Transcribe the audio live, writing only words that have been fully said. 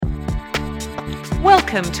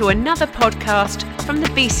Welcome to another podcast from the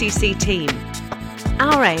BCC team.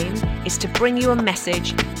 Our aim is to bring you a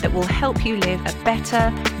message that will help you live a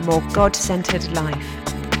better, more God-centered life.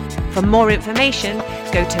 For more information,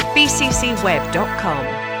 go to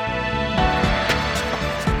bccweb.com.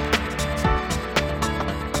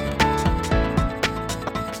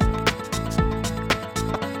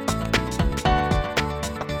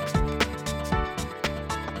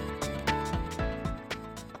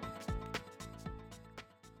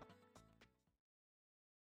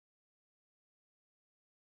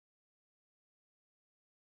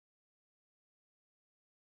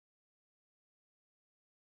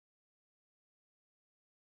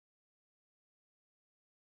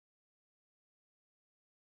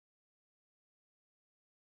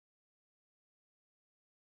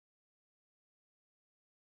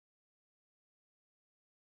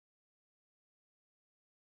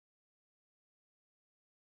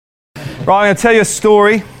 Right, I'm going to tell you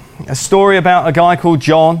a story about a guy called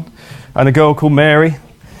John and a girl called Mary.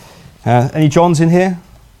 Any Johns in here?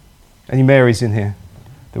 Any Marys in here?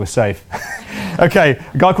 They were safe. Okay,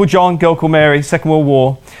 a guy called John, girl called Mary, Second World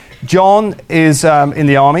War. John is in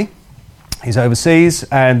the army. He's overseas,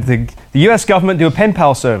 and the US government do a pen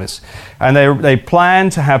pal service. And they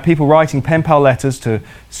plan to have people writing pen pal letters to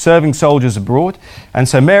serving soldiers abroad. And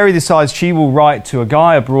so Mary decides she will write to a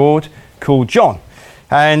guy abroad called John.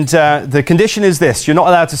 And the condition is this: you're not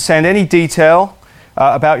allowed to send any detail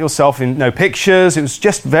about yourself, no pictures. It was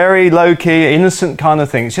just very low-key, innocent kind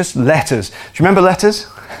of thing. It's just letters. Do you remember letters?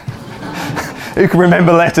 Who can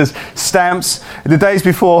remember letters? Stamps. The days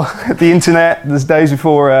before the internet, the days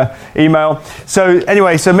before email. So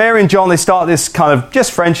anyway, so Mary and John, they start this kind of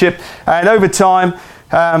just friendship. And over time,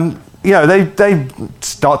 they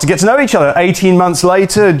start to get to know each other. 18 months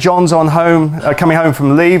later, John's coming home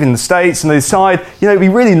from leave in the States, and they decide, it'd be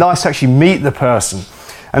really nice to actually meet the person.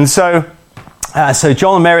 And so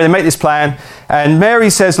John and Mary, they make this plan, and Mary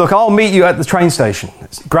says, look, I'll meet you at the train station.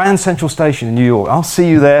 It's Grand Central Station in New York. I'll see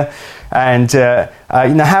you there. And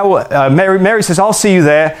Mary says, I'll see you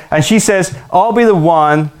there. And she says, I'll be the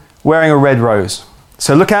one wearing a red rose.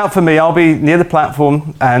 So look out for me. I'll be near the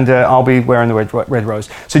platform, and I'll be wearing the red rose.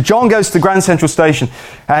 So John goes to the Grand Central Station,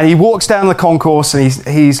 and he walks down the concourse, and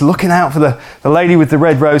he's looking out for the lady with the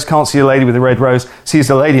red rose. Can't see the lady with the red rose. Sees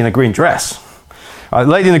the lady in a green dress. The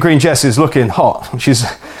lady in the green dress is looking hot. She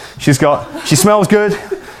smells good.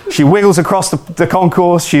 She wiggles across the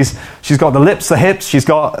concourse. She's got the lips, the hips. She's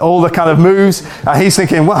got all the kind of moves. He's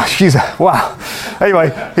thinking, wow.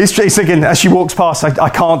 Anyway, he's thinking as she walks past, I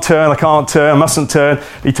can't turn, I mustn't turn.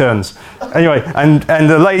 He turns. Anyway, and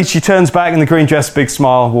the lady, she turns back in the green dress, big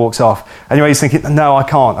smile, walks off. Anyway, he's thinking, no, I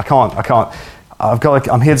can't.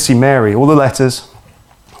 I'm here to see Mary. All the letters,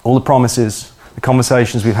 all the promises, the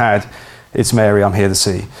conversations we've had, it's Mary I'm here to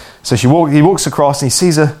see. So he walks across, and he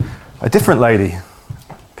sees a different lady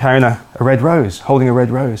carrying a red rose, holding a red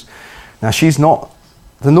rose. Now, she's not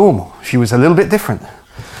the normal. She was a little bit different.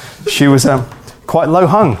 She was quite low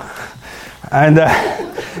hung. And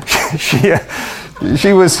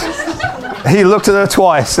he looked at her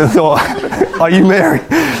twice and thought, are you Mary?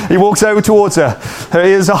 He walks over towards her. Her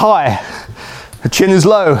ears are high. Her chin is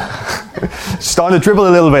low. She's starting to dribble a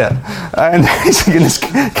little bit. And he's thinking,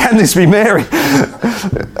 can this be Mary?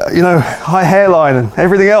 High hairline and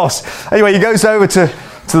everything else. Anyway, he goes over to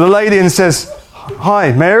the lady and says,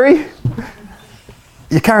 hi, Mary?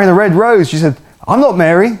 You're carrying a red rose. She said, I'm not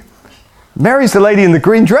Mary. Mary's the lady in the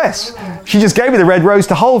green dress. She just gave me the red rose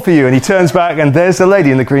to hold for you. And he turns back, and there's the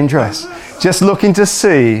lady in the green dress, just looking to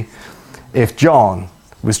see if John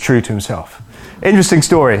was true to himself. Interesting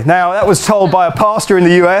story. Now, that was told by a pastor in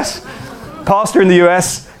the US,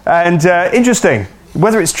 and interesting.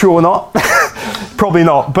 Whether it's true or not, probably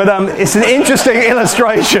not. But it's an interesting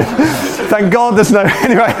illustration. Thank God there's no...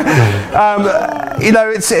 Anyway,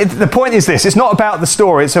 the point is this. It's not about the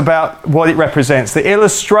story. It's about what it represents. The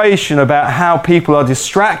illustration about how people are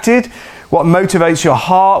distracted, what motivates your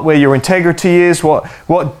heart, where your integrity is,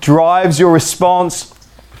 what drives your response.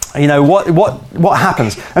 What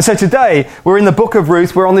happens. And so today, we're in the book of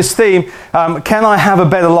Ruth. We're on this theme, Can I Have a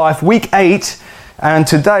Better Life? Week 8. And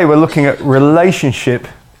today we're looking at relationship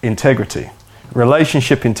integrity.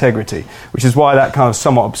 Relationship integrity, which is why that kind of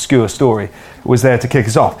somewhat obscure story was there to kick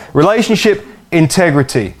us off. Relationship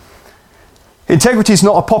integrity. Integrity is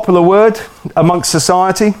not a popular word amongst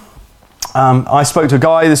society. I spoke to a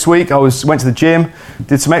guy this week. I went to the gym,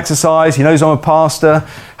 did some exercise. He knows I'm a pastor.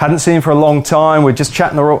 Hadn't seen him for a long time. We're just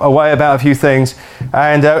chatting away about a few things.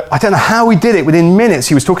 And I don't know how we did it. Within minutes,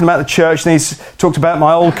 he was talking about the church, and he's talked about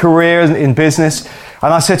my old career in business.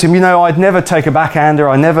 And I said to him, I'd never take a backhander.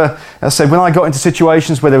 I said, when I got into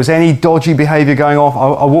situations where there was any dodgy behaviour going off,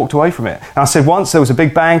 I walked away from it. And I said, once there was a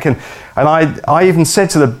big bank, and I even said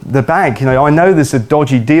to the bank, I know there's a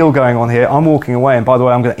dodgy deal going on here. I'm walking away, and by the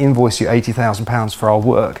way, I'm going to invoice you £80,000 for our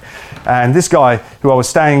work. And this guy who I was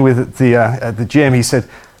staying with at the gym, he said,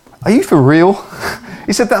 are you for real?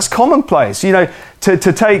 He said, that's commonplace, to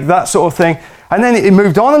take that sort of thing. And then it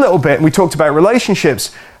moved on a little bit, and we talked about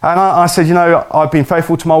relationships. And I said, I've been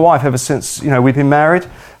faithful to my wife ever since, we've been married.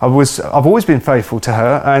 I've always been faithful to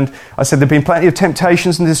her. And I said, there've been plenty of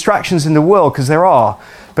temptations and distractions in the world, because there are.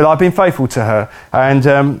 But I've been faithful to her,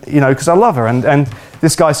 and, because I love her. And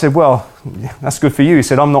this guy said, well, that's good for you. He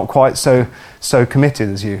said, I'm not quite so committed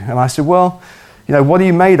as you. And I said, well, what are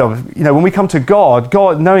you made of? When we come to God,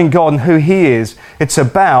 knowing God and who He is, it's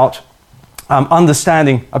about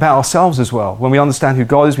understanding about ourselves as well. When we understand who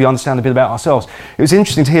God is, we understand a bit about ourselves. It was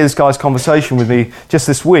interesting to hear this guy's conversation with me just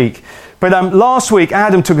this week. But last week,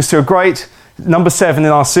 Adam took us to a great number 7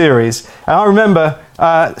 in our series. And I remember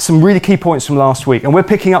some really key points from last week. And we're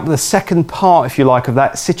picking up the second part, if you like, of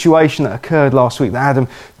that situation that occurred last week that Adam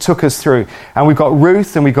took us through. And we've got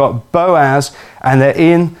Ruth and we've got Boaz, and they're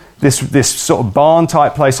in this sort of barn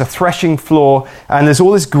type place, a threshing floor, and there's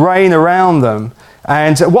all this grain around them.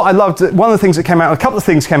 And what I loved, one of the things that came out, a couple of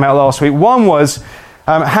things came out last week. One was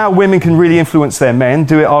how women can really influence their men,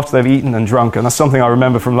 do it after they've eaten and drunken. That's something I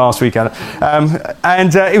remember from last week. And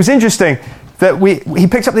it was interesting that he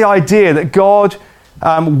picked up the idea that God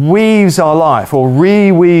weaves our life, or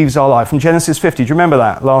reweaves our life, from Genesis 50. Do you remember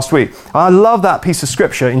that last week? I love that piece of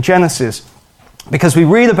scripture in Genesis, because we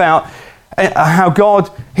read about how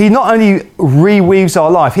God, He not only reweaves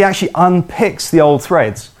our life, He actually unpicks the old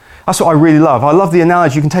threads. That's what I really love. I love the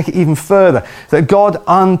analogy. You can take it even further, that God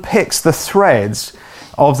unpicks the threads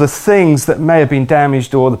of the things that may have been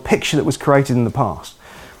damaged, or the picture that was created in the past.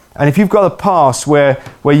 And if you've got a past where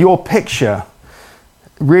your picture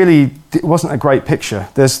really wasn't a great picture,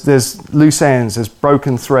 there's loose ends, there's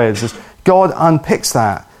broken threads, God unpicks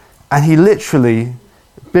that, and He literally,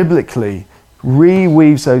 biblically,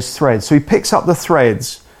 reweaves those threads. So He picks up the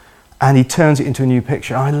threads and He turns it into a new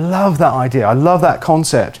picture. I love that idea. I love that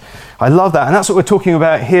concept. I love that. And that's what we're talking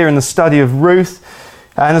about here in the study of Ruth.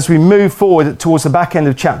 And as we move forward towards the back end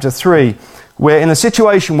of chapter 3, we're in a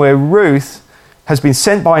situation where Ruth has been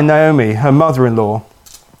sent by Naomi, her mother-in-law,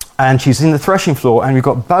 and she's in the threshing floor, and we've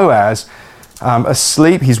got Boaz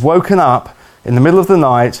asleep. He's woken up in the middle of the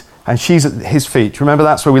night, and she's at his feet. Remember,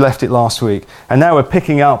 that's where we left it last week. And now we're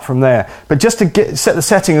picking up from there. But just to set the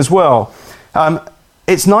setting as well,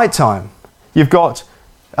 it's nighttime. You've got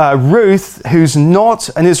Ruth, who's not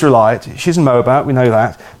an Israelite. She's a Moabite, we know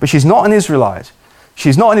that. But she's not an Israelite.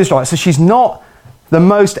 She's not an Israelite, so she's not the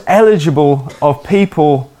most eligible of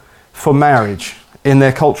people for marriage in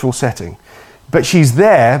their cultural setting. But she's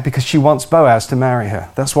there because she wants Boaz to marry her.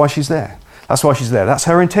 That's why she's there. That's why she's there. That's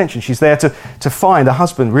her intention. She's there to find a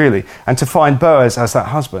husband, really, and to find Boaz as that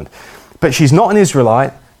husband. But she's not an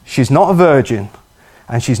Israelite, she's not a virgin,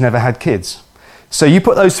 and she's never had kids. So you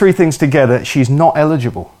put those three things together, she's not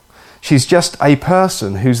eligible. She's just a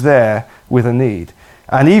person who's there with a need.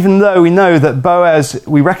 And even though we know that Boaz,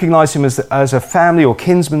 we recognize him as a family or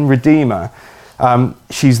kinsman redeemer,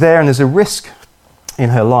 she's there and there's a risk in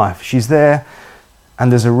her life. She's there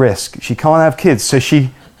and there's a risk. She can't have kids, so she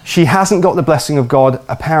hasn't got the blessing of God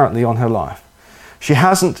apparently on her life. She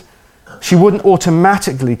wouldn't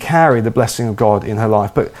automatically carry the blessing of God in her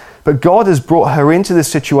life, but God has brought her into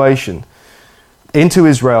this situation, into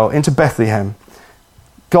Israel, into Bethlehem.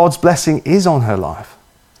 God's blessing is on her life.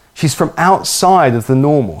 She's from outside of the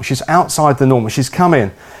normal. She's outside the normal. She's come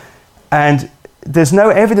in. And there's no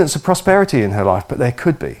evidence of prosperity in her life, but there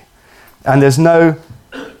could be. And there's no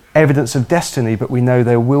evidence of destiny, but we know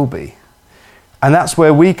there will be. And that's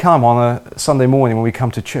where we come on a Sunday morning when we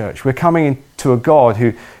come to church. We're coming to a God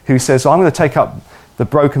who says, I'm going to take up the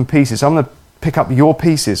broken pieces. I'm going to pick up your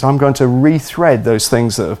pieces. I'm going to rethread those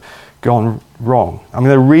things that have gone wrong. I'm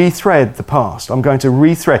going to rethread the past. I'm going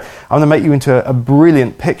to make you into a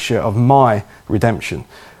brilliant picture of my redemption,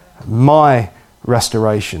 my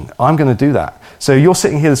restoration. I'm going to do that. So you're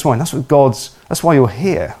sitting here this morning. That's why you're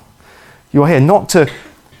here. You're here not to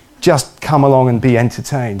just come along and be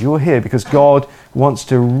entertained. You're here because God wants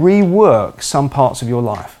to rework some parts of your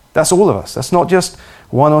life. That's all of us. That's not just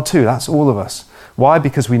one or two. That's all of us. Why?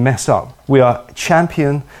 Because we mess up. We are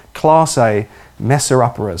champion, class A,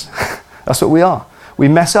 messer-uppers. That's what we are. We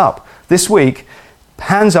mess up. This week,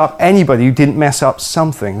 hands up anybody who didn't mess up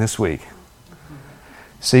something this week.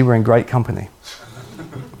 See, we're in great company.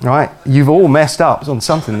 Right? You've all messed up on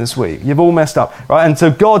something this week. You've all messed up. Right? And so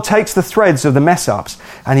God takes the threads of the mess ups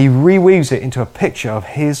and he reweaves it into a picture of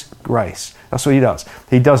his grace. That's what he does.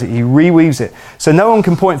 He does it. He reweaves it. So no one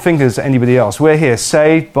can point fingers at anybody else. We're here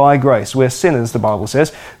saved by grace. We're sinners, the Bible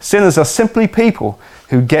says. Sinners are simply people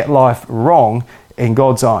who get life wrong in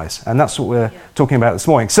God's eyes. And that's what we're talking about this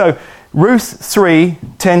morning. So Ruth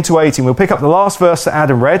 3:10-18. We'll pick up the last verse that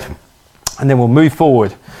Adam read and then we'll move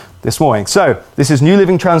forward this morning. So this is New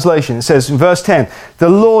Living Translation. It says in verse 10, "The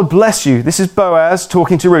Lord bless you." This is Boaz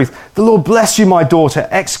talking to Ruth. "The Lord bless you, my daughter!"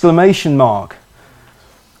 Exclamation mark.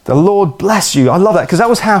 The Lord bless you. I love that because that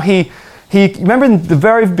was how he remember in the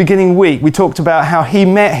very beginning week we talked about how he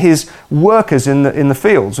met his workers in the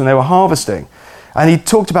fields when they were harvesting. And he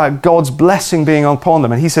talked about God's blessing being upon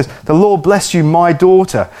them. And he says, "The Lord bless you, my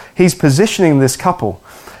daughter." He's positioning this couple.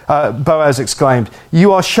 Boaz exclaimed,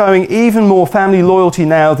 "You are showing even more family loyalty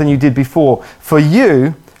now than you did before, for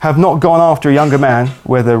you have not gone after a younger man,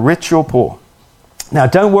 whether rich or poor. Now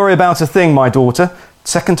don't worry about a thing, my daughter."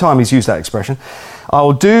 Second time he's used that expression. "I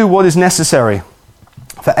will do what is necessary,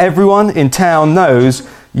 for everyone in town knows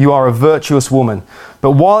you are a virtuous woman.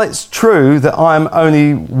 But while it's true that I am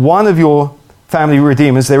only one of your family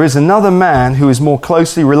redeemers, there is another man who is more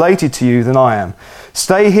closely related to you than I am.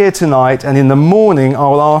 Stay here tonight, and in the morning I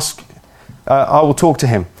will talk to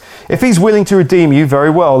him. If he's willing to redeem you, very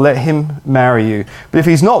well, let him marry you. But if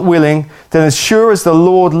he's not willing, then as sure as the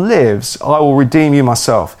Lord lives, I will redeem you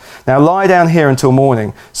myself. Now lie down here until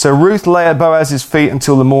morning." So Ruth lay at Boaz's feet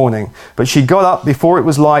until the morning. But she got up before it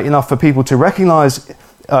was light enough for people to recognize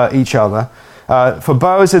each other. For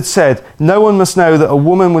Boaz had said, "No one must know that a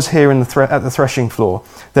woman was here at the threshing floor."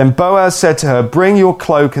 Then Boaz said to her, "Bring your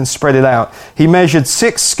cloak and spread it out." He measured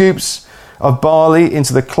 6 scoops of barley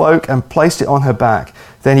into the cloak and placed it on her back.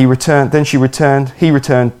 Then she returned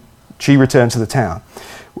to the town.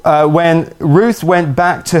 When Ruth went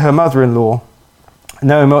back to her mother-in-law,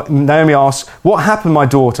 Naomi asked, "What happened, my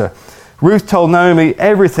daughter?" Ruth told Naomi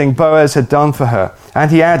everything Boaz had done for her. And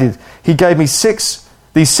he added, "He gave me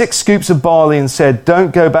these 6 scoops of barley and said,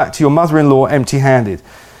 'Don't go back to your mother-in-law empty-handed.'"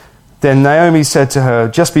 Then Naomi said to her,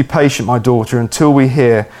 "Just be patient, my daughter, until we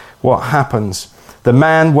hear what happens. The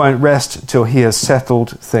man won't rest till he has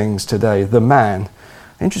settled things today." The man,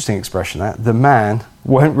 interesting expression that, the man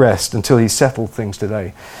won't rest until he's settled things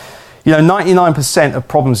today. 99% of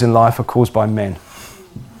problems in life are caused by men.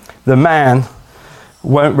 The man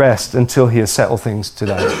won't rest until he has settled things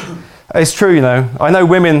today. It's true, I know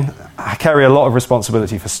women carry a lot of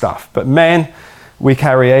responsibility for stuff, but men, we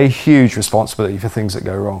carry a huge responsibility for things that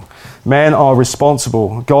go wrong. Men are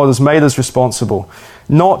responsible. God has made us responsible,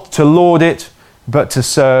 not to lord it, but to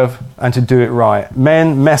serve and to do it right.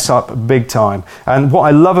 Men mess up big time. And what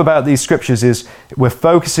I love about these scriptures is we're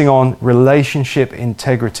focusing on relationship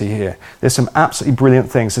integrity here. There's some absolutely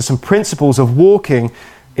brilliant things. There's some principles of walking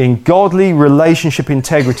in godly relationship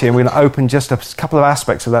integrity, and we're going to open just a couple of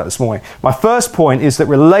aspects of that this morning. My first point is that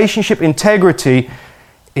relationship integrity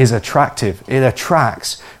is attractive. It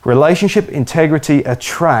attracts. Relationship integrity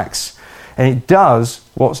attracts, and it does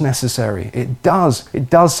what's necessary. It does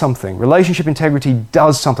something. Relationship integrity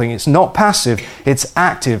does something. It's not passive, it's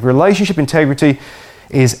active. Relationship integrity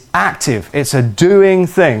is active. It's a doing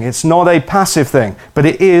thing. It's not a passive thing, but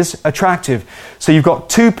it is attractive. So you've got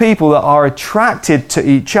 2 people that are attracted to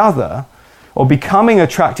each other, or becoming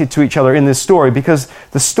attracted to each other in this story, because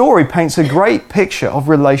the story paints a great picture of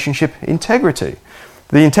relationship integrity.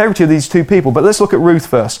 The integrity of these 2 people. But let's look at Ruth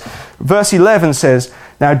first. Verse 11 says,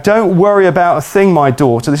 "Now don't worry about a thing, my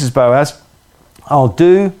daughter." This is Boaz. "I'll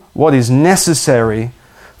do what is necessary,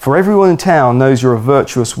 for everyone in town knows you're a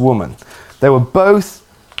virtuous woman." They were both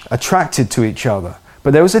attracted to each other,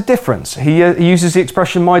 but there was a difference. He uses the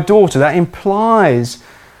expression "my daughter." That implies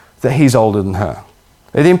that he's older than her.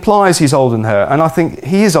 It implies he's older than her, and I think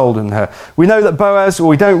he is older than her. We know that Boaz, or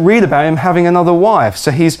we don't read about him having another wife,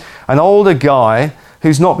 so he's an older guy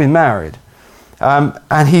who's not been married,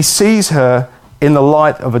 and he sees her in the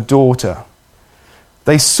light of a daughter.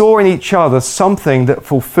 They saw in each other something that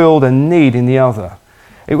fulfilled a need in the other.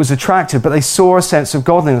 It was attractive, but they saw a sense of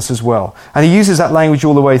godliness as well. And he uses that language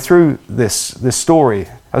all the way through this story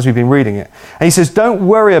as we've been reading it. And he says, "Don't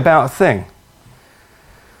worry about a thing."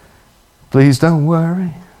 Please don't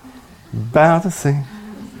worry about a thing.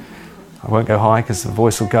 I won't go high because the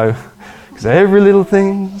voice will go, because every little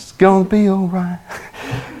thing's going to be all right.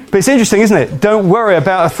 But it's interesting, isn't it? Don't worry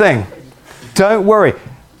about a thing. Don't worry.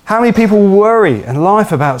 How many people worry in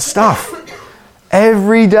life about stuff?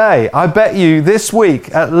 Every day. I bet you this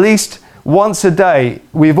week, at least once a day,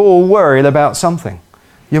 we've all worried about something.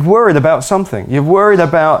 You've worried about something. You've worried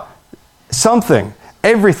about something.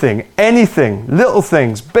 Everything, anything, little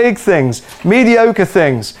things, big things, mediocre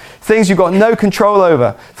things, things you've got no control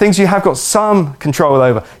over, things you have got some control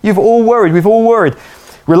over. You've all worried, we've all worried.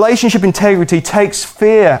 Relationship integrity takes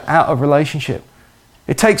fear out of relationship.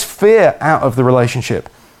 It takes fear out of the relationship.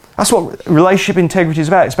 That's what relationship integrity is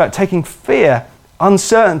about. It's about taking fear,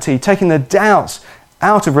 uncertainty, taking the doubts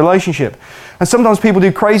out of relationship. And sometimes people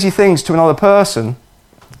do crazy things to another person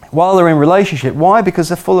while they're in relationship. Why? Because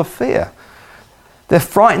they're full of fear. They're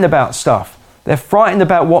frightened about stuff. They're frightened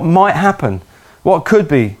about what might happen, what could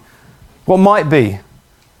be, what might be,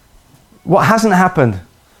 what hasn't happened.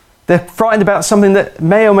 They're frightened about something that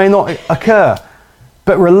may or may not occur.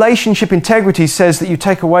 But relationship integrity says that you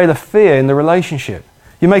take away the fear in the relationship.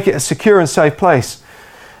 You make it a secure and safe place.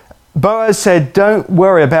 Boaz said, don't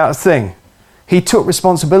worry about a thing. He took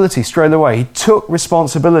responsibility straight away. He took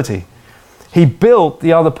responsibility. He built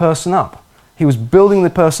the other person up. He was building the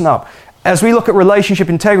person up. As we look at relationship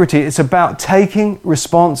integrity, it's about taking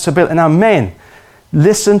responsibility. Now, men,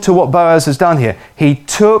 listen to what Boaz has done here. He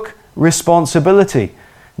took responsibility.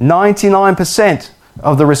 99%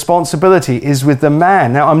 of the responsibility is with the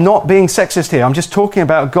man. Now, I'm not being sexist here. I'm just talking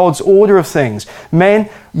about God's order of things. Men,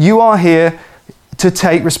 you are here to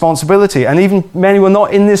take responsibility. And even men who are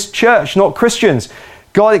not in this church, not Christians,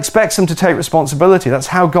 God expects them to take responsibility. That's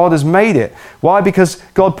how God has made it. Why? Because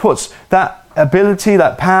God puts that ability,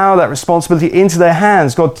 that power, that responsibility into their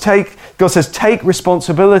hands. God says, take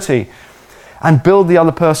responsibility and build the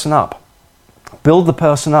other person up. Build the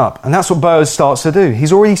person up. And that's what Boaz starts to do.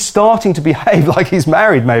 He's already starting to behave like he's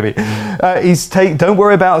married, maybe. Don't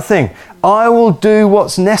worry about a thing. I will do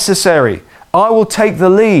what's necessary. I will take the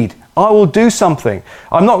lead. I will do something.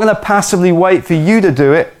 I'm not going to passively wait for you to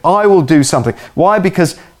do it. I will do something. Why?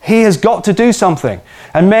 Because he has got to do something.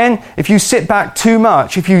 And men, if you sit back too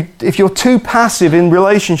much, if you're too passive in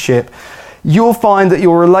relationship, you'll find that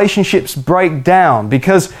your relationships break down,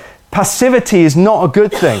 because passivity is not a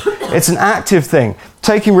good thing. It's an active thing.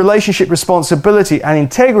 Taking relationship responsibility and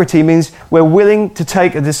integrity means we're willing to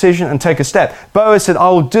take a decision and take a step. Boaz said, I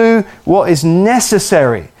will do what is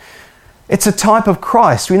necessary. It's a type of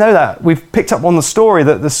Christ. We know that. We've picked up on the story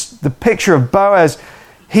that the picture of Boaz,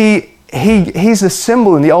 he's a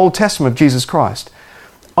symbol in the Old Testament of Jesus Christ.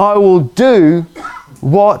 I will do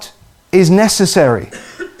what is necessary.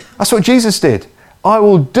 That's what Jesus did. I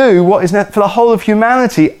will do what is necessary. For the whole of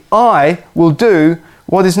humanity, I will do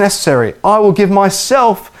what is necessary. I will give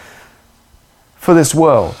myself for this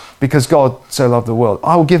world, because God so loved the world.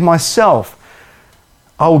 I will give myself.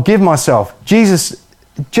 I will give myself. Jesus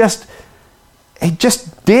just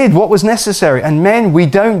did what was necessary. And men, we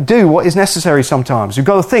don't do what is necessary sometimes. We've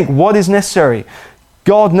got to think, what is necessary?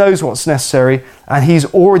 God knows what's necessary, and He's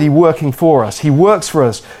already working for us. He works for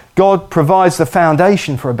us. God provides the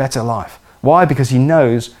foundation for a better life. Why? Because He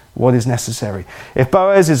knows what is necessary. If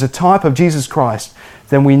Boaz is a type of Jesus Christ,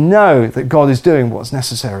 then we know that God is doing what's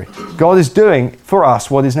necessary. God is doing for us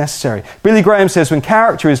what is necessary. Billy Graham says, when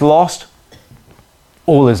character is lost,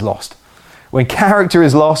 all is lost. When character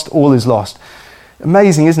is lost, all is lost.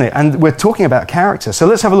 Amazing, isn't it? And we're talking about character. So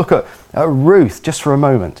let's have a look at Ruth just for a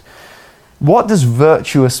moment. What does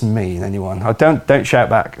virtuous mean, anyone? Don't shout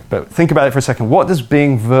back, but think about it for a second. What does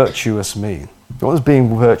being virtuous mean? What does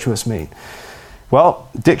being virtuous mean? Well,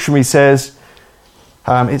 dictionary says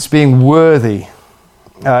it's being worthy.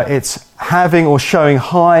 It's having or showing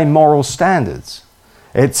high moral standards.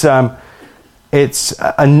 Biblically,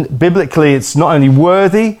 it's not only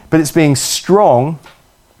worthy, but it's being strong,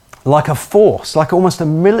 like a force, like almost a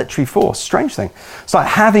military force. Strange thing. It's like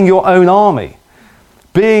having your own army.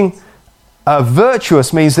 Being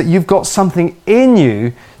virtuous means that you've got something in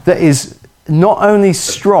you that is not only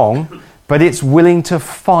strong, but it's willing to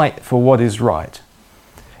fight for what is right.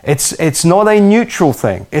 It's not a neutral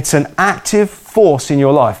thing. It's an active force in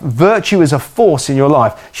your life. Virtue is a force in your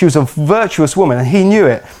life. She was a virtuous woman, and he knew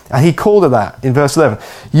it, and he called her that in verse 11.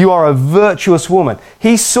 You are a virtuous woman.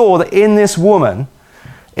 He saw that in this woman,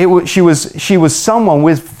 she was someone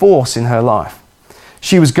with force in her life.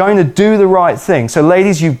 She was going to do the right thing. So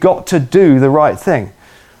ladies, you've got to do the right thing.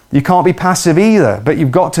 You can't be passive either, but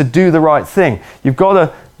you've got to do the right thing. You've got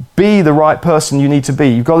to be the right person you need to be.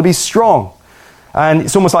 You've got to be strong. And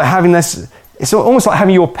it's almost like having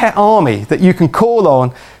your pet army that you can call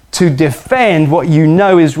on to defend what you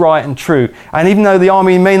know is right and true. And even though the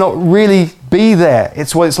army may not really be there,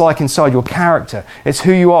 it's what it's like inside your character. It's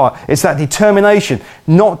who you are. It's that determination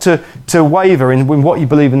not to waver in what you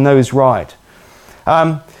believe and know is right.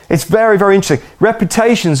 It's very, very interesting.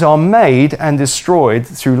 Reputations are made and destroyed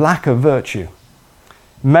through lack of virtue.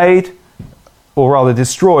 Made, or rather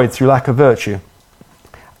destroyed through lack of virtue.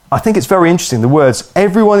 I think it's very interesting, the words,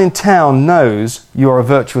 everyone in town knows you are a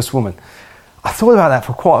virtuous woman. I thought about that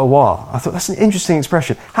for quite a while. I thought, that's an interesting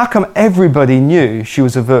expression. How come everybody knew she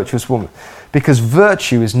was a virtuous woman? Because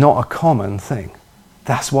virtue is not a common thing.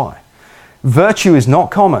 That's why. Virtue is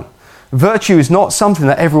not common. Virtue is not something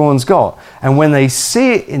that everyone's got. And when they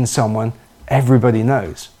see it in someone, everybody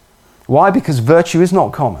knows. Why? Because virtue is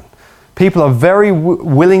not common. People are very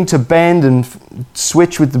willing to bend and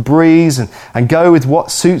switch with the breeze and go with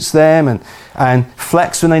what suits them and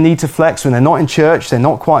flex when they need to flex. When they're not in church, they're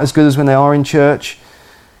not quite as good as when they are in church.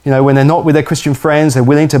 You know, when they're not with their Christian friends, they're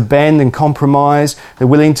willing to bend and compromise. They're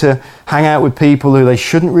willing to hang out with people who they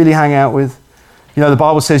shouldn't really hang out with. You know, the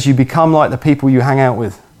Bible says you become like the people you hang out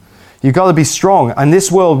with. You've got to be strong, and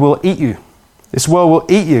this world will eat you. This world will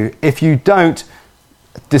eat you if you don't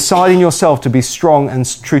decide in yourself to be strong and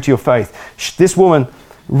true to your faith. This woman,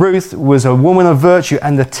 Ruth, was a woman of virtue,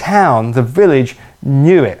 and the town, the village,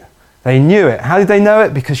 knew it. They knew it. How did they know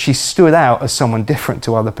it? Because she stood out as someone different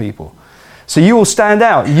to other people. So you will stand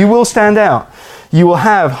out. You will stand out. You will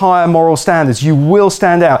have higher moral standards. You will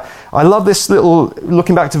stand out. I love this little,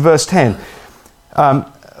 looking back to verse 10.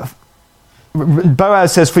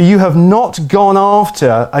 Boaz says, for you have not gone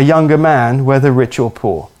after a younger man, whether rich or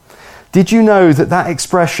poor. Did you know that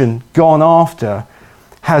expression, gone after,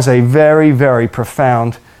 has a very, very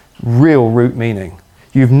profound, real root meaning?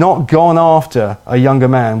 You've not gone after a younger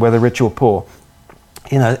man, whether rich or poor.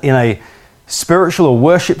 In a spiritual or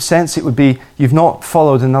worship sense, it would be you've not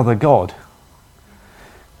followed another god.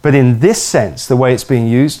 But in this sense, the way it's being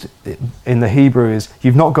used in the Hebrew is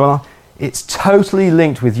you've not gone after. It's totally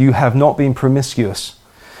linked with you have not been promiscuous.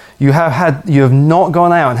 You have not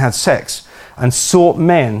gone out and had sex and sought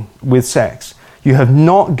men with sex. You have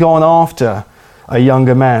not gone after a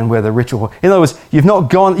younger man, whether rich or poor. In other words, you've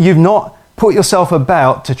not put yourself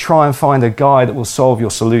about to try and find a guy that will solve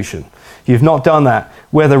your solution. You've not done that,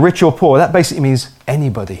 whether rich or poor. That basically means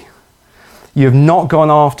anybody. You have not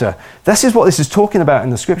gone after. This is what this is talking about in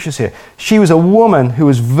the scriptures here. She was a woman who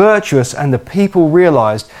was virtuous, and the people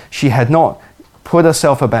realized she had not put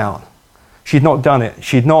herself about. She'd not done it.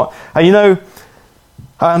 She'd not. And you know,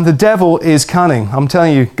 the devil is cunning. I'm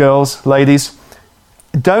telling you, girls, ladies,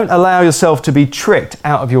 don't allow yourself to be tricked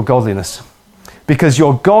out of your godliness. Because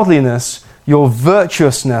your godliness, your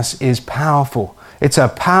virtuousness is powerful. It's a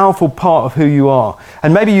powerful part of who you are.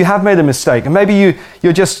 And maybe you have made a mistake, and maybe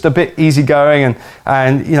you're just a bit easygoing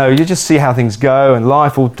and you know, you just see how things go and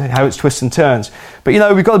life will how its twists and turns. But you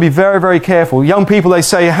know, we've got to be very, very careful. Young people, they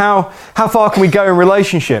say, how far can we go in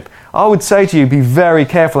relationship? I would say to you, be very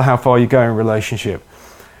careful how far you go in relationship.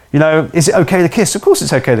 You know, is it okay to kiss? Of course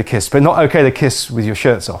it's okay to kiss, but not okay to kiss with your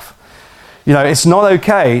shirts off. You know, it's not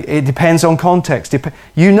okay. It depends on context.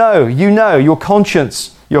 You know, your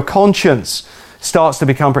conscience starts to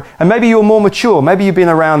become... And maybe you're more mature. Maybe you've been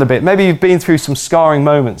around a bit. Maybe you've been through some scarring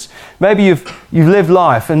moments. Maybe you've lived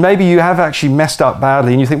life, and maybe you have actually messed up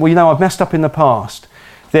badly, and you think, well, you know, I've messed up in the past.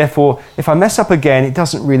 Therefore, if I mess up again, it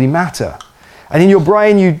doesn't really matter. And in your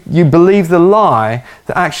brain, you believe the lie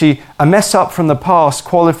that actually a mess up from the past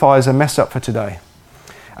qualifies a mess up for today.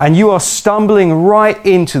 And you are stumbling right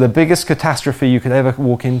into the biggest catastrophe you could ever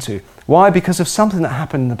walk into. Why? Because of something that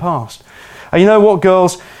happened in the past. And you know what,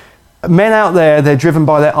 girls? Men out there, they're driven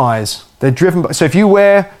by their eyes. They're driven by, so if you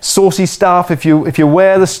wear saucy stuff, if you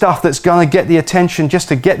wear the stuff that's going to get the attention just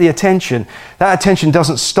to get the attention, that attention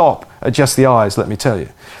doesn't stop at just the eyes, let me tell you.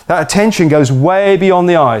 That attention goes way beyond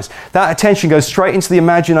the eyes. That attention goes straight into the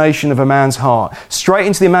imagination of a man's heart, straight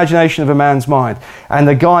into the imagination of a man's mind. And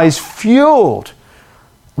the guy is fueled,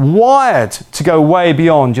 wired to go way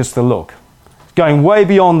beyond just the look. Going way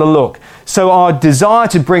beyond the look. So our desire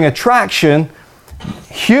to bring attraction,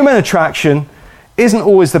 human attraction, isn't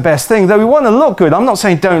always the best thing. Though we want to look good. I'm not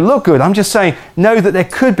saying don't look good. I'm just saying know that there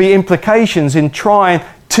could be implications in trying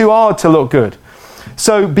too hard to look good.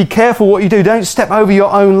 So be careful what you do. Don't step over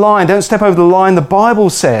your own line. Don't step over the line the Bible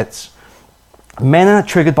says. Men are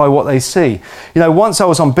triggered by what they see. You know, once I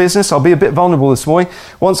was on business, I'll be a bit vulnerable this morning.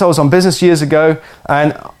 Once I was on business years ago,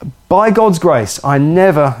 and by God's grace, I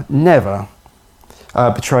never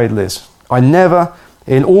betrayed Liz. I never,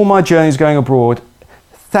 in all my journeys going abroad,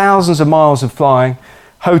 thousands of miles of flying,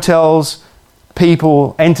 hotels,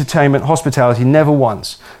 people, entertainment, hospitality, never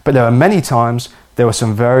once. But there were many times, there were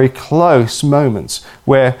some very close moments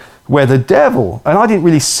where the devil, and I didn't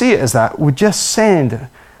really see it as that, would just send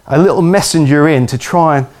a little messenger in to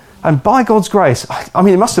try and by God's grace, I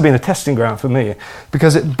mean, it must have been a testing ground for me,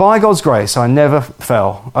 because by God's grace, I never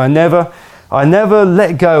fell. I never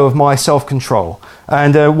let go of my self-control.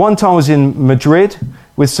 And one time I was in Madrid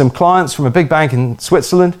with some clients from a big bank in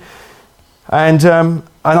Switzerland, and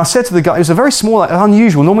And I said to the guy, it was a very small,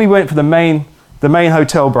 unusual. Normally we went for the main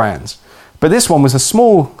hotel brands. But this one was a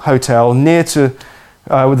small hotel near to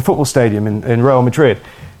with the football stadium in Real Madrid.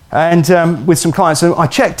 And with some clients. And I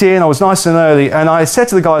checked in, I was nice and early, and I said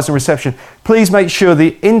to the guys in reception, please make sure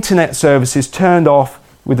the internet service is turned off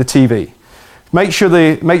with the TV. Make sure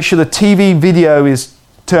the TV video is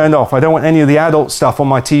turned off. I don't want any of the adult stuff on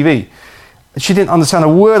my TV. She didn't understand a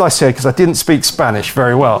word I said because I didn't speak Spanish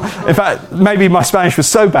very well. In fact, maybe my Spanish was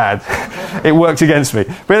so bad, it worked against me.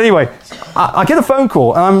 But anyway, I get a phone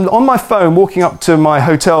call, and I'm on my phone walking up to my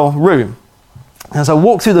hotel room. As I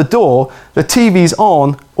walk through the door, the TV's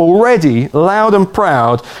on already, loud and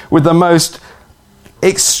proud, with the most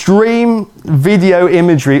extreme video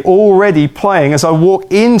imagery already playing as I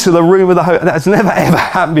walk into the room of the hotel. That's never ever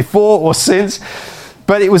happened before or since.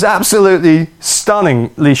 But it was absolutely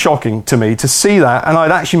stunningly shocking to me to see that. And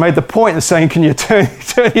I'd actually made the point of saying, can you turn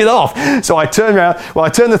it off? So I turned around, I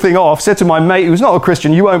turned the thing off, said to my mate, who's not a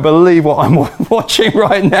Christian, you won't believe what I'm watching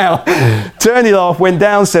right now. Turned it off, went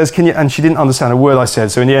downstairs, and she didn't understand a word I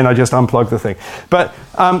said. So in the end, I just unplugged the thing. But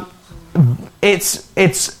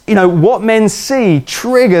it's what men see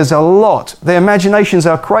triggers a lot. Their imaginations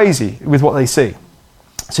are crazy with what they see.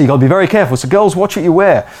 So you've got to be very careful. So girls, watch what you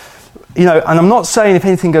wear. And I'm not saying if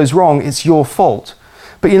anything goes wrong, it's your fault.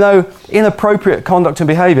 But inappropriate conduct and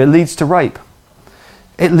behavior leads to rape.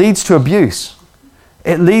 It leads to abuse.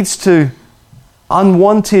 It leads to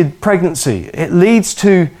unwanted pregnancy. It leads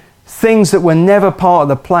to things that were never part of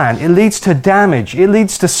the plan. It leads to damage. It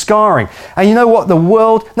leads to scarring. And you know what? The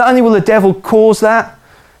world, not only will the devil cause that,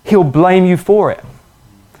 he'll blame you for it.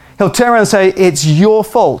 He'll turn around and say, it's your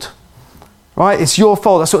fault. Right? It's your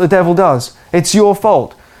fault. That's what the devil does. It's your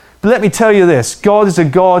fault. But let me tell you this, God is a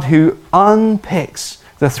God who unpicks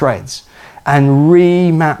the threads and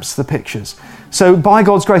remaps the pictures. So by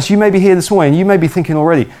God's grace, you may be here this morning, you may be thinking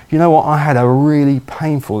already, you know what, I had a really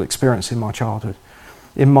painful experience in my childhood,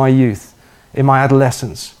 in my youth, in my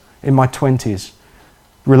adolescence, in my 20s,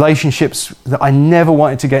 relationships that I never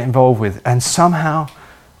wanted to get involved with, and somehow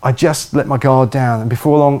I just let my guard down, and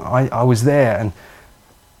before long I was there,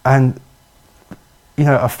 and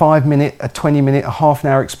a 5 minute, a 20 minute, a half an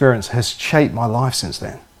hour experience has shaped my life since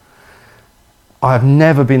then. I have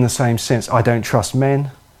never been the same since. I don't trust men.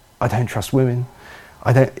 I don't trust women.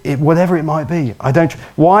 Whatever it might be.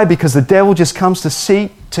 Why? Because the devil just comes to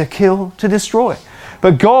seek, to kill, to destroy.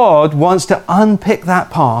 But God wants to unpick that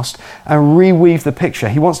past and reweave the picture.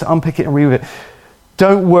 He wants to unpick it and reweave it.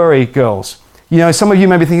 Don't worry, girls. Some of you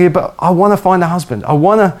may be thinking, but I want to find a husband.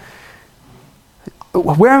 Where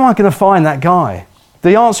am I going to find that guy?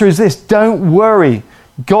 The answer is this, don't worry.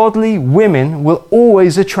 Godly women will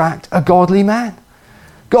always attract a godly man.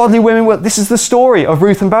 Godly women this is the story of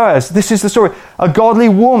Ruth and Boaz. This is the story. A godly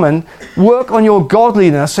woman, work on your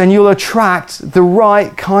godliness and you'll attract the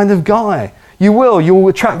right kind of guy. You'll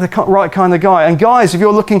attract the right kind of guy. And guys, if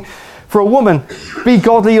you're looking for a woman, be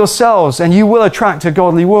godly yourselves and you will attract a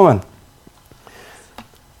godly woman.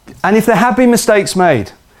 And if there have been mistakes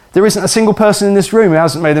made, there isn't a single person in this room who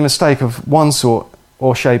hasn't made a mistake of one sort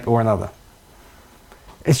or shape or another.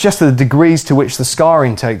 It's just the degrees to which the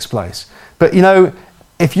scarring takes place. But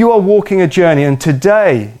if you are walking a journey and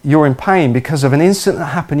today you're in pain because of an incident that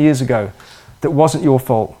happened years ago that wasn't your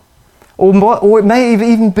fault, or it may have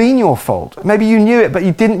even been your fault. Maybe you knew it but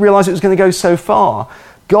you didn't realize it was going to go so far.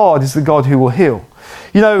 God is the God who will heal.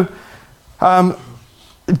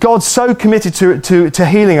 God's so committed to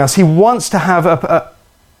healing us. He wants to have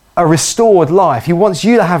a restored life. He wants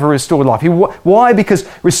you to have a restored life. Why? Because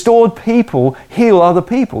restored people heal other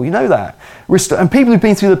people. You know that. And people who've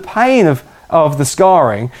been through the pain of the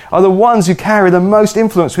scarring are the ones who carry the most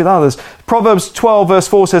influence with others. Proverbs 12 verse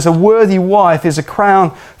 4 says, a worthy wife is a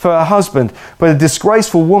crown for her husband, but a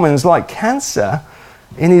disgraceful woman is like cancer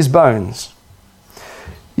in his bones.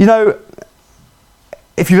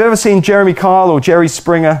 If you've ever seen Jeremy Kyle or Jerry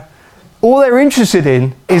Springer, all they're interested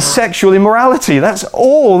in is sexual immorality. That's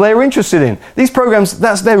all they're interested in. These programs,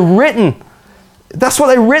 that's what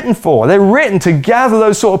they're written for. They're written to gather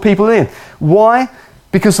those sort of people in. Why?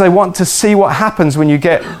 Because they want to see what happens when you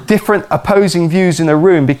get different opposing views in a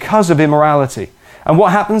room because of immorality. And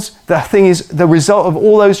what happens? The result of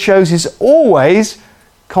all those shows is always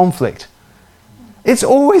conflict. It's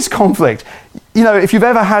always conflict. If you've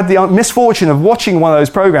ever had the misfortune of watching one of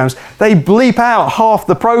those programs, they bleep out half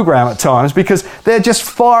the program at times because they're just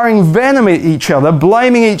firing venom at each other,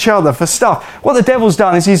 blaming each other for stuff. What the devil's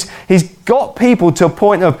done is he's got people to a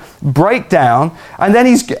point of breakdown, and then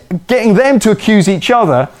he's getting them to accuse each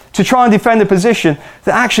other to try and defend a position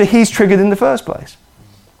that actually he's triggered in the first place.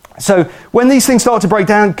 So when these things start to break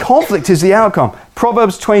down, conflict is the outcome.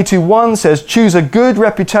 Proverbs 22:1 says, choose a good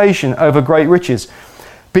reputation over great riches.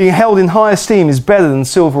 Being held in high esteem is better than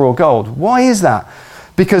silver or gold. Why is that?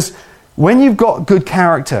 Because when you've got good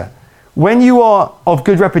character, when you are of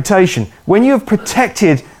good reputation, when you have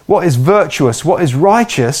protected what is virtuous, what is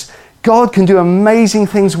righteous, God can do amazing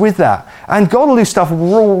things with that. And God will do stuff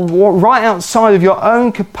right outside of your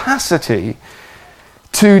own capacity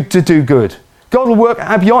to do good. God will work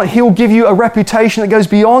beyond. He'll give you a reputation that goes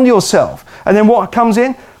beyond yourself. And then what comes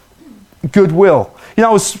in? Goodwill. You know,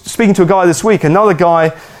 I was speaking to a guy this week, another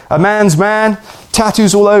guy, a man's man,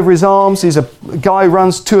 tattoos all over his arms. He's a guy who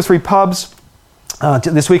runs 2 or 3 pubs.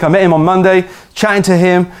 This week I met him on Monday, chatting to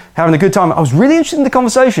him, having a good time. I was really interested in the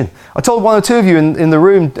conversation. I told 1 or 2 of you in the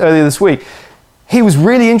room earlier this week. He was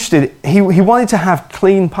really interested. He wanted to have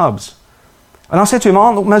clean pubs. And I said to him,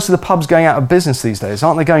 aren't most of the pubs going out of business these days?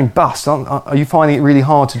 Aren't they going bust? Are you finding it really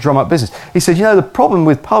hard to drum up business? He said, you know, the problem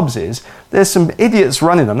with pubs is there's some idiots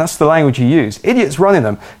running them. That's the language he used. Idiots running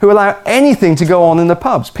them who allow anything to go on in the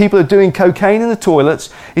pubs. People are doing cocaine in the toilets.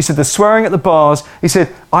 He said, they're swearing at the bars. He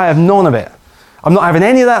said, I have none of it. I'm not having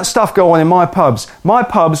any of that stuff go on in my pubs. My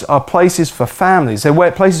pubs are places for families.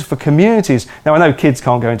 They're places for communities. Now, I know kids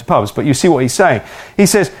can't go into pubs, but you see what he's saying. He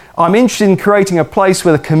says, I'm interested in creating a place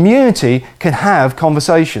where the community can have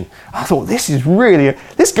conversation. I thought, this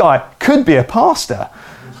guy could be a pastor.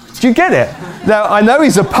 Do you get it? Now, I know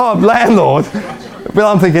he's a pub landlord, but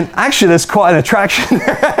I'm thinking, actually, there's quite an attraction.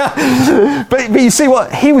 but you see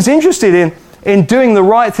what? He was interested in doing the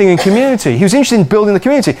right thing in community. He was interested in building the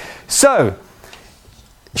community. So,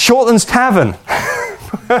 Shortlands Tavern.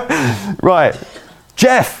 Right.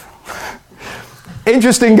 Jeff.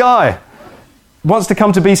 Interesting guy. Wants to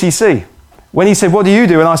come to BCC. When he said, what do you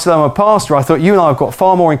do? And I said, I'm a pastor. I thought, you and I have got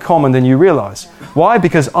far more in common than you realise. Why?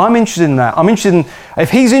 Because I'm interested in that. I'm interested in,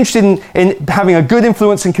 if he's interested in having a good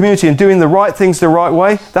influence in community and doing the right things the right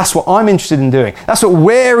way, that's what I'm interested in doing. That's what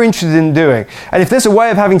we're interested in doing. And if there's a way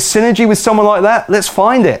of having synergy with someone like that, let's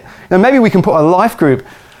find it. Now maybe we can put a life group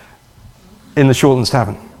in the Shortlands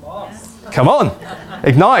Tavern. Come on,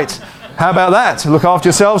 ignite. How about that? Look after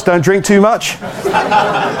yourselves, don't drink too much.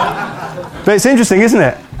 But it's interesting, isn't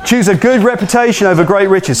it? Choose a good reputation over great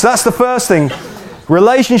riches. So that's the first thing.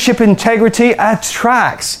 Relationship integrity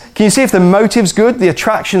attracts. Can you see if the motive's good, the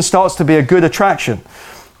attraction starts to be a good attraction?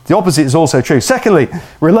 The opposite is also true. Secondly,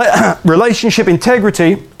 relationship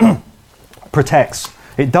integrity protects.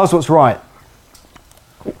 It does what's right.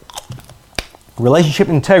 Relationship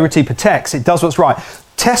integrity protects. It does what's right.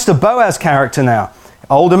 Test of Boaz's character now.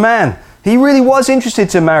 Older man. He really was interested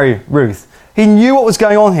to marry Ruth. He knew what was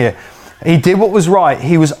going on here. He did what was right.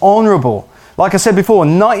 He was honourable. Like I said before,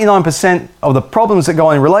 99% of the problems that go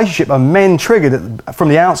on in a relationship are men triggered from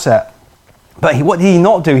the outset. But what did he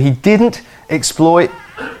not do? He didn't exploit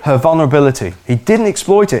her vulnerability. He didn't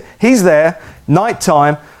exploit it. He's there,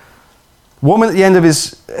 nighttime, woman at the end of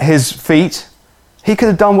his feet. He could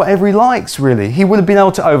have done whatever he likes, really. He would have been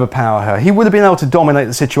able to overpower her. He would have been able to dominate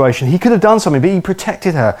the situation. He could have done something, but he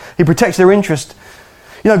protected her. He protected her interest.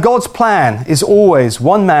 You know, God's plan is always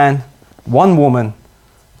one man, one woman,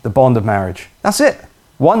 the bond of marriage. That's it.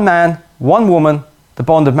 One man, one woman, the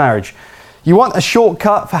bond of marriage. You want a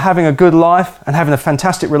shortcut for having a good life and having a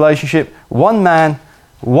fantastic relationship? One man,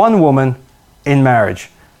 one woman in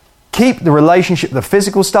marriage. Keep the relationship, the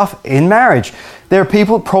physical stuff, in marriage. There are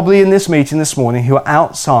people probably in this meeting this morning who are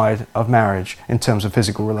outside of marriage in terms of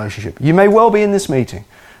physical relationship. You may well be in this meeting.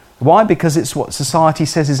 Why? Because it's what society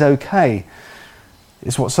says is okay.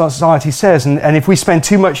 It's what society says. And if we spend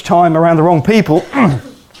too much time around the wrong people,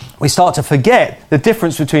 we start to forget the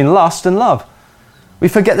difference between lust and love. We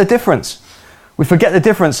forget the difference. We forget the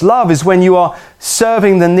difference. Love is when you are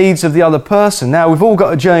serving the needs of the other person. Now, we've all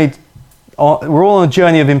got a journey. We're all on a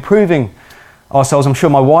journey of improving ourselves. I'm sure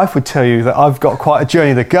my wife would tell you that I've got quite a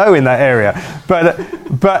journey to go in that area.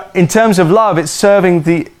 But in terms of love, it's serving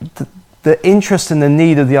the interest and the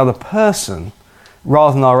need of the other person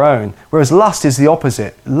rather than our own. Whereas lust is the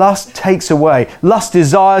opposite. Lust takes away. Lust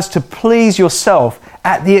desires to please yourself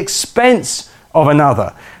at the expense of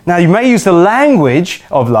another. Now, you may use the language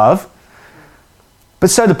of love, but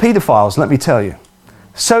so do pedophiles, let me tell you.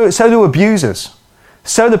 So do abusers.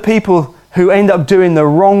 So do people who end up doing the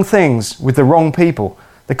wrong things with the wrong people.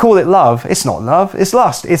 They call it love. It's not love, it's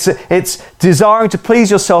lust. It's desiring to please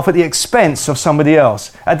yourself at the expense of somebody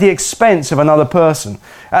else, at the expense of another person.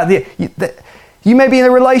 You may be in a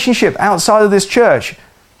relationship outside of this church.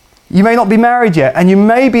 You may not be married yet, and you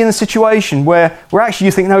may be in a situation where actually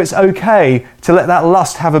you think, no, it's okay to let that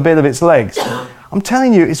lust have a bit of its legs. I'm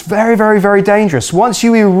telling you, it's very, very, very dangerous. Once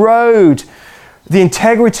you erode the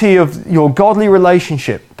integrity of your godly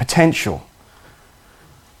relationship potential,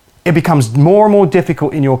 it becomes more and more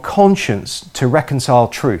difficult in your conscience to reconcile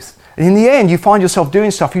truth. And in the end, you find yourself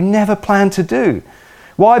doing stuff you never planned to do.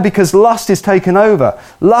 Why? Because lust is taken over.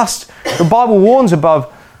 Lust, the Bible warns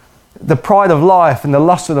above the pride of life and the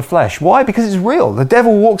lust of the flesh. Why? Because it's real. The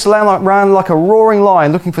devil walks around like a roaring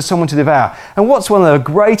lion looking for someone to devour. And what's one of the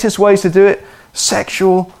greatest ways to do it?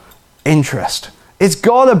 Sexual interest. It's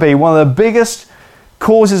got to be one of the biggest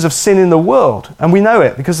causes of sin in the world. And we know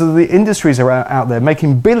it because of the industries out there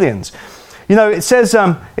making billions. You know, it says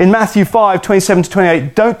in Matthew 5, 27 to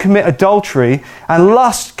 28, don't commit adultery, and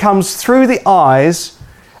lust comes through the eyes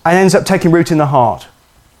and ends up taking root in the heart.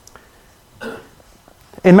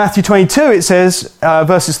 In Matthew 22, it says,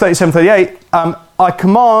 verses 37, 38, I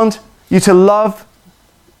command you to love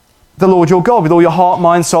the Lord your God with all your heart,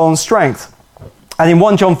 mind, soul, and strength. And in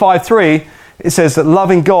 1 John 5, 3, it says that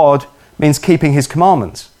loving God means keeping his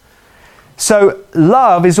commandments. So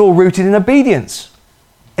love is all rooted in obedience.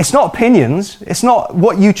 It's not opinions. It's not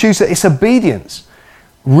what you choose. It's obedience.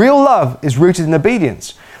 Real love is rooted in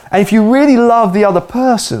obedience. And if you really love the other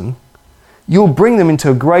person, you'll bring them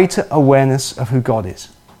into a greater awareness of who God is.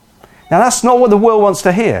 Now, that's not what the world wants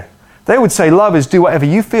to hear. They would say love is do whatever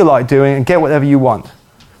you feel like doing and get whatever you want.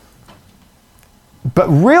 But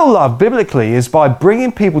real love, biblically, is by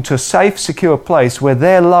bringing people to a safe, secure place where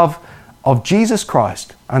their love of Jesus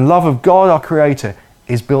Christ and love of God, our Creator,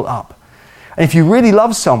 is built up. And if you really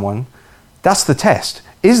love someone, that's the test.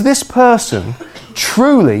 Is this person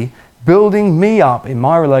truly building me up in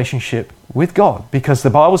my relationship with God? Because the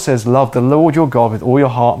Bible says, love the Lord your God with all your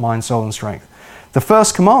heart, mind, soul, and strength. The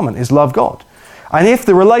first commandment is love God. And if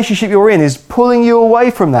the relationship you're in is pulling you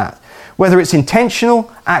away from that, whether it's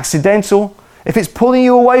intentional, accidental, if it's pulling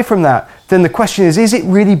you away from that, then the question is it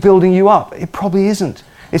really building you up? It probably isn't.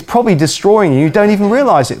 It's probably destroying you. You don't even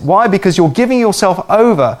realize it. Why? Because you're giving yourself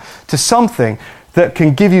over to something that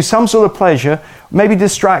can give you some sort of pleasure, maybe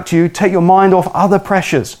distract you, take your mind off other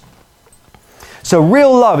pressures. So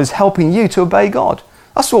real love is helping you to obey God.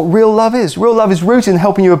 That's what real love is. Real love is rooted in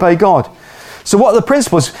helping you obey God. So what are the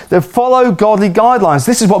principles? They follow godly guidelines.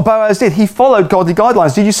 This is what Boaz did. He followed godly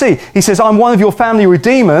guidelines. Did you see? He says, I'm one of your family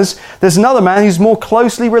redeemers. There's another man who's more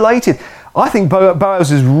closely related. I think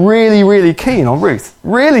Boaz was really, really keen on Ruth.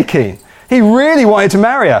 Really keen. He really wanted to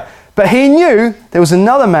marry her. But he knew there was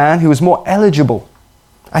another man who was more eligible.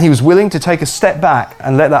 And he was willing to take a step back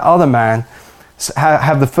and let that other man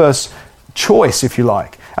have the first choice, if you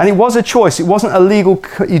like. And it was a choice. It wasn't a legal,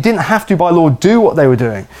 you didn't have to by law do what they were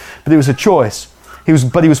doing, but it was a choice. He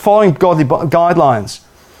was following godly guidelines.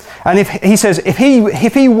 And he says, if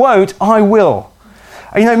he won't, I will.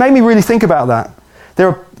 And, it made me really think about that.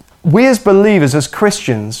 We as believers, as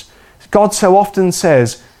Christians, God so often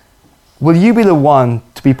says, will you be the one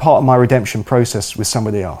to be part of my redemption process with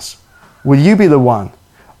somebody else? Will you be the one?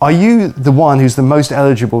 Are you the one who's the most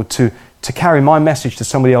eligible to carry my message to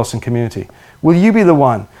somebody else in community? Will you be the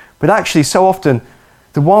one? But actually, so often,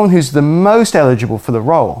 the one who's the most eligible for the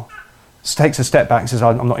role takes a step back and says,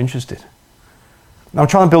 I'm not interested. Now, I'm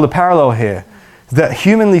trying to build a parallel here, that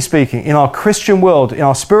humanly speaking, in our Christian world, in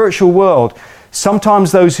our spiritual world,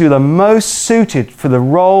 sometimes those who are the most suited for the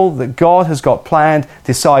role that God has got planned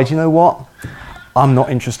decide, you know what? I'm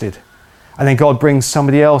not interested. And then God brings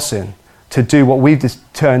somebody else in to do what we've just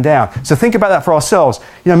turned down. So think about that for ourselves.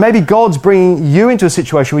 Maybe God's bringing you into a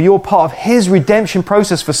situation where you're part of his redemption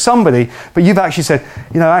process for somebody, but you've actually said,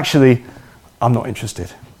 actually, I'm not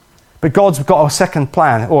interested. But God's got a second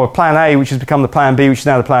plan, or a plan A, which has become the plan B, which is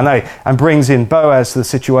now the plan A, and brings in Boaz to the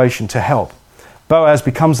situation to help. Boaz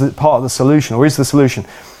becomes part of the solution, or is the solution.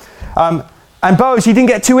 And Boaz, he didn't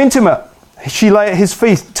get too intimate. She lay at his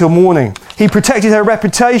feet till morning. He protected her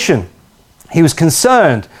reputation. He was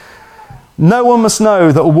concerned. No one must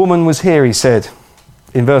know that a woman was here, he said.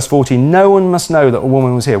 In verse 14, no one must know that a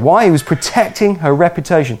woman was here. Why? He was protecting her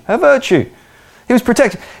reputation, her virtue. He was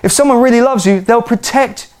protecting. If someone really loves you, they'll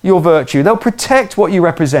protect your virtue. They'll protect what you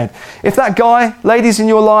represent. If that guy, ladies in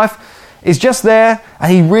your life, is just there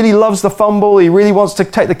and he really loves the fumble, he really wants to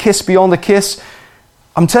take the kiss beyond the kiss,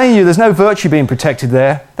 I'm telling you, there's no virtue being protected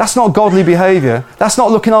there. That's not godly behavior. That's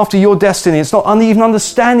not looking after your destiny. It's not even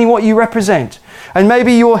understanding what you represent. And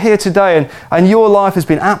maybe you're here today and your life has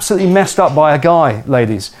been absolutely messed up by a guy,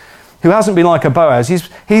 ladies, who hasn't been like a Boaz.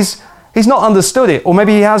 He's not understood it, or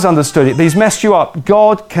maybe he has understood it, but he's messed you up.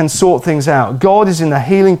 God can sort things out. God is in the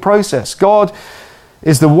healing process. God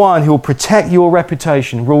is the one who will protect your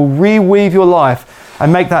reputation, will reweave your life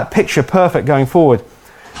and make that picture perfect going forward.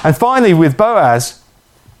 And finally, with Boaz,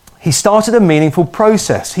 he started a meaningful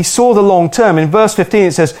process. He saw the long term. In verse 15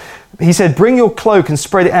 it says, he said, bring your cloak and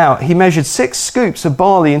spread it out. He measured 6 scoops of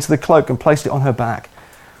barley into the cloak and placed it on her back.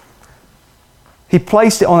 He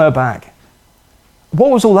placed it on her back.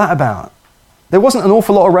 What was all that about? There wasn't an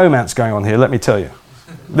awful lot of romance going on here, let me tell you.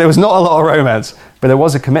 There was not a lot of romance, but there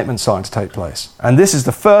was a commitment sign to take place. And this is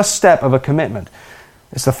the first step of a commitment.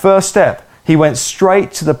 It's the first step. He went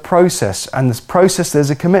straight to the process, and this process, there's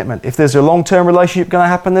a commitment. If there's a long-term relationship going to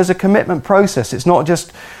happen, there's a commitment process. It's not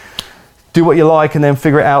just do what you like and then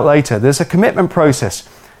figure it out later. There's a commitment process.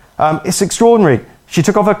 It's extraordinary. She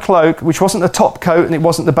took off her cloak, which wasn't the top coat and it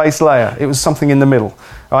wasn't the base layer. It was something in the middle.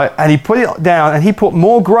 Right? And he put it down, and he put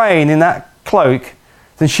more grain in that cloak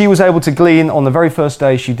than she was able to glean on the very first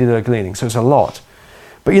day she did her gleaning. So it's a lot.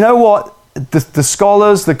 But you know what? The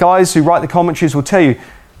scholars, the guys who write the commentaries will tell you,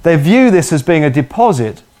 they view this as being a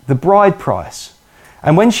deposit, the bride price.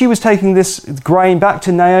 And when she was taking this grain back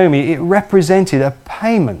to Naomi, it represented a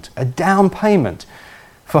payment, a down payment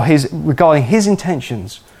for regarding his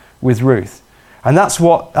intentions with Ruth. And that's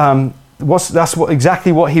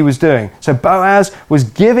exactly what he was doing. So Boaz was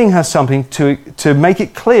giving her something to make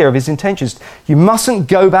it clear of his intentions. You mustn't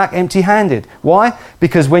go back empty-handed. Why?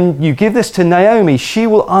 Because when you give this to Naomi, she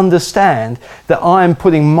will understand that I am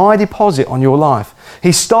putting my deposit on your life.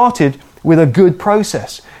 He started with a good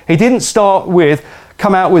process. He didn't start with,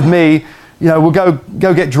 come out with me, we'll go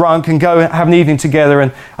get drunk and go have an evening together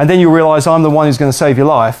and then you'll realize I'm the one who's going to save your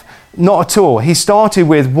life. Not at all. He started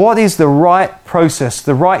with what is the right process,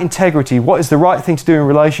 the right integrity, what is the right thing to do in a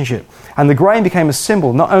relationship. And the grain became a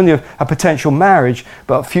symbol not only of a potential marriage,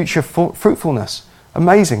 but of future fruitfulness.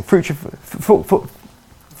 Amazing. Future.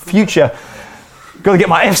 Got to get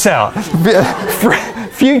my F's out.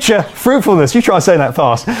 Future fruitfulness. You try saying that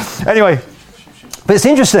fast. Anyway, but it's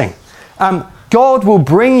interesting. God will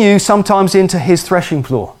bring you sometimes into his threshing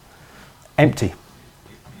floor empty.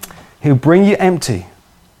 He'll bring you empty,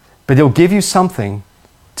 but he'll give you something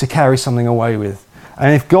to carry something away with.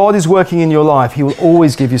 And if God is working in your life, he will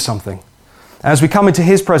always give you something. As we come into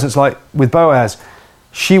his presence, like with Boaz,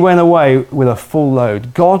 she went away with a full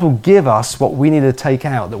load. God will give us what we need to take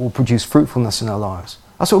out that will produce fruitfulness in our lives.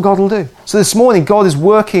 That's what God will do. So this morning, God is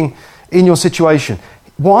working in your situation.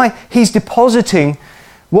 Why? He's depositing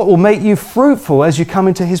what will make you fruitful as you come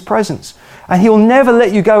into his presence. And he'll never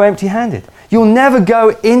let you go empty-handed. You'll never go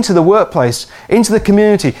into the workplace, into the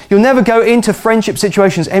community. You'll never go into friendship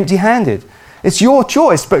situations empty-handed. It's your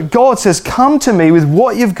choice, but God says, come to me with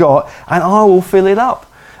what you've got and I will fill it up.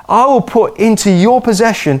 I will put into your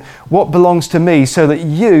possession what belongs to me so that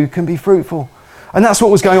you can be fruitful. And that's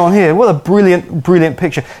what was going on here. What a brilliant, brilliant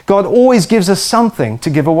picture. God always gives us something to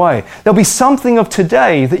give away. There'll be something of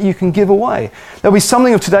today that you can give away. There'll be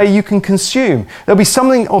something of today you can consume. There'll be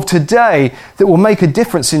something of today that will make a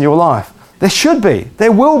difference in your life. There should be.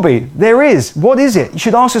 There will be. There is. What is it? You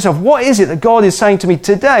should ask yourself, what is it that God is saying to me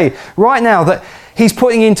today, right now, that he's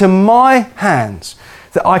putting into my hands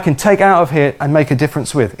that I can take out of here and make a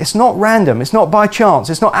difference with? It's not random. It's not by chance.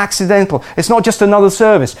 It's not accidental. It's not just another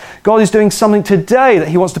service. God is doing something today that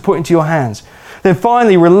he wants to put into your hands. Then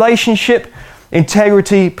finally, relationship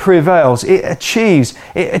integrity prevails. It achieves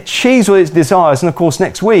what it desires. And of course,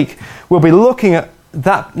 next week, we'll be looking at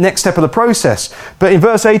that next step of the process. But in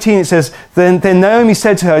verse 18 it says, Then Naomi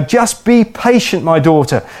said to her, just be patient, my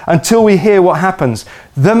daughter, until we hear what happens.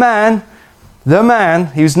 The man,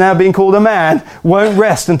 who's now being called a man, won't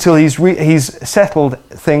rest until he's settled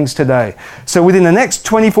things today. So within the next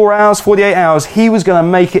 24 hours, 48 hours, he was going to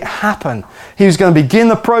make it happen. He was going to begin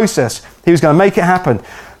the process. He was going to make it happen.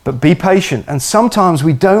 But be patient. And sometimes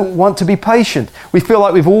we don't want to be patient. We feel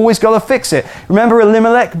like we've always got to fix it. Remember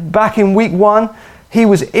Elimelech back in week 1? He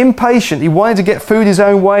was impatient. He wanted to get food his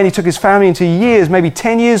own way, and he took his family into years, maybe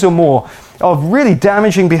 10 years or more, of really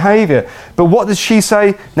damaging behavior. But what does she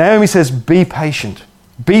say? Naomi says, be patient.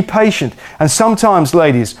 Be patient. And sometimes,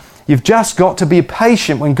 ladies, you've just got to be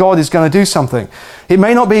patient when God is going to do something. It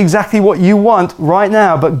may not be exactly what you want right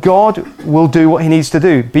now, but God will do what he needs to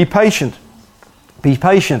do. Be patient. Be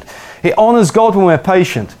patient. It honors God when we're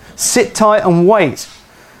patient. Sit tight and wait.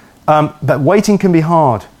 But waiting can be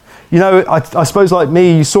hard. You know, I suppose like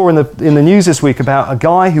me, you saw in the news this week about a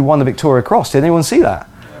guy who won the Victoria Cross. Did anyone see that?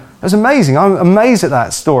 It was amazing. I'm amazed at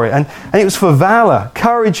that story. And it was for valor,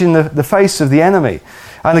 courage in the face of the enemy.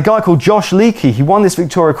 And a guy called Josh Leakey, he won this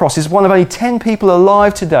Victoria Cross. He's one of only 10 people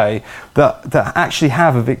alive today that actually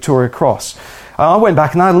have a Victoria Cross. I went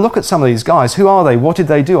back and I had a look at some of these guys. Who are they? What did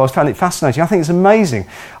they do? I found it fascinating. I think it's amazing.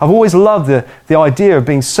 I've always loved the idea of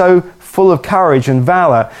being so full of courage and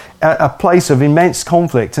valor at a place of immense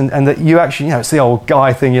conflict, and that you actually, it's the old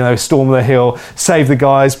guy thing, storm the hill, save the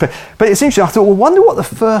guys. But it's interesting. I thought, well, wonder what the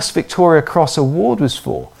first Victoria Cross award was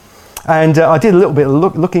for. And I did a little bit of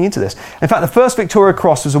looking into this. In fact, the first Victoria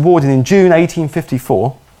Cross was awarded in June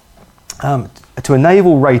 1854 to a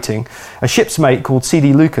naval rating, a ship's mate called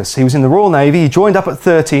C.D. Lucas. He was in the Royal Navy, he joined up at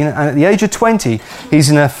 13, and at the age of 20, he's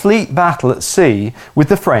in a fleet battle at sea with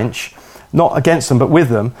the French, not against them, but with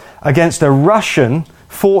them, against a Russian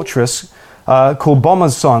fortress called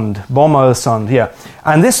Bomorsund, yeah.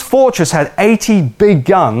 And this fortress had 80 big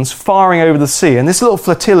guns firing over the sea, and this little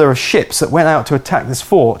flotilla of ships that went out to attack this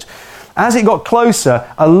fort, as it got closer,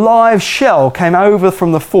 a live shell came over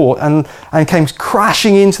from the fort and came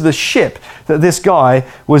crashing into the ship that this guy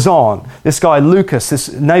was on. This guy Lucas,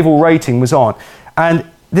 this naval rating was on. And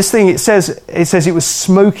this thing, it says it was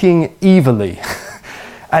smoking evilly.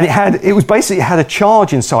 And it had a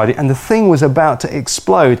charge inside it, and the thing was about to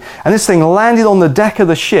explode. And this thing landed on the deck of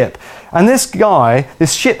the ship. And this guy,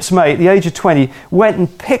 this ship's mate, the age of 20, went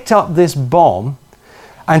and picked up this bomb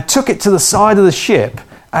and took it to the side of the ship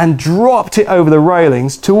and dropped it over the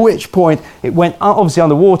railings, to which point it went obviously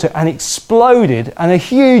underwater and exploded, and a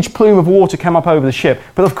huge plume of water came up over the ship.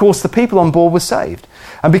 But of course the people on board were saved.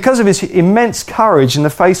 And because of his immense courage in the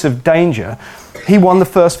face of danger, he won the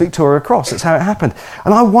first Victoria Cross. That's how it happened.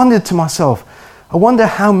 And I wondered to myself, I wonder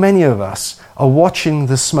how many of us are watching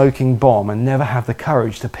the smoking bomb and never have the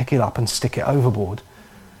courage to pick it up and stick it overboard.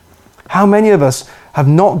 How many of us have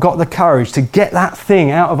not got the courage to get that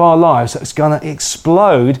thing out of our lives that's going to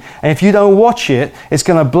explode, and if you don't watch it, it's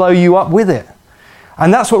going to blow you up with it.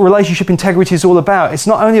 And that's what relationship integrity is all about. It's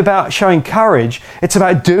not only about showing courage, it's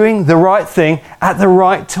about doing the right thing at the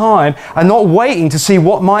right time and not waiting to see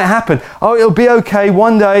what might happen. Oh, it'll be okay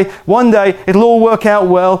one day, it'll all work out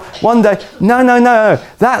well, one day. No.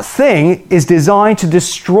 That thing is designed to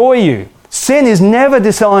destroy you. Sin is never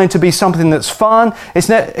designed to be something that's fun. It's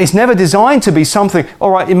never designed to be something, all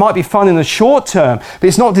right, it might be fun in the short term, but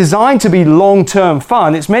it's not designed to be long-term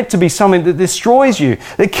fun. It's meant to be something that destroys you,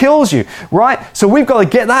 that kills you, right? So we've got to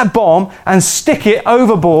get that bomb and stick it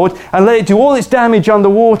overboard and let it do all its damage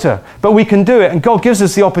underwater. But we can do it, and God gives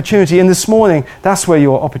us the opportunity, and this morning, that's where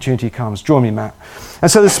your opportunity comes. Join me, Matt. And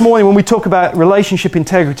so this morning, when we talk about relationship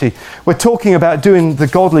integrity, we're talking about doing the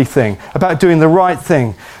godly thing, about doing the right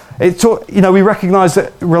thing. We recognize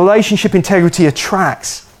that relationship integrity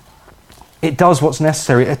attracts. It does what's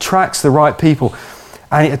necessary. It attracts the right people,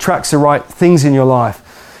 and it attracts the right things in your life.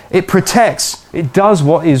 It protects. It does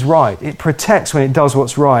what is right. It protects when it does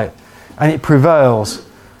what's right, and it prevails.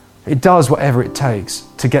 It does whatever it takes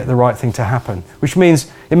to get the right thing to happen, which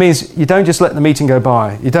means you don't just let the meeting go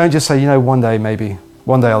by. You don't just say, one day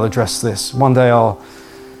I'll address this. One day I'll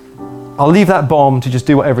leave that bomb to just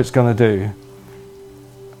do whatever it's going to do.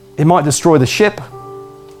 It might destroy the ship.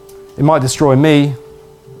 It might destroy me.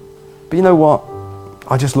 But you know what?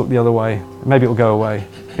 I just look the other way. Maybe it'll go away.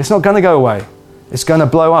 It's not going to go away. It's going to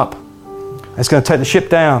blow up. It's going to take the ship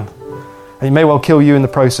down. And it may well kill you in the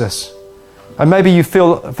process. And maybe you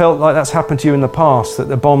felt like that's happened to you in the past, that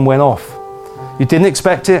the bomb went off. You didn't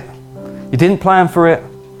expect it. You didn't plan for it.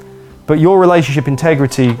 But your relationship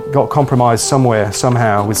integrity got compromised somewhere,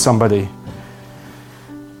 somehow, with somebody.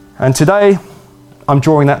 And today, I'm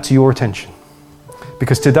drawing that to your attention,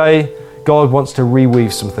 because today God wants to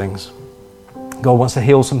reweave some things. God wants to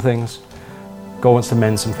heal some things. God wants to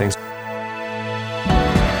mend some things.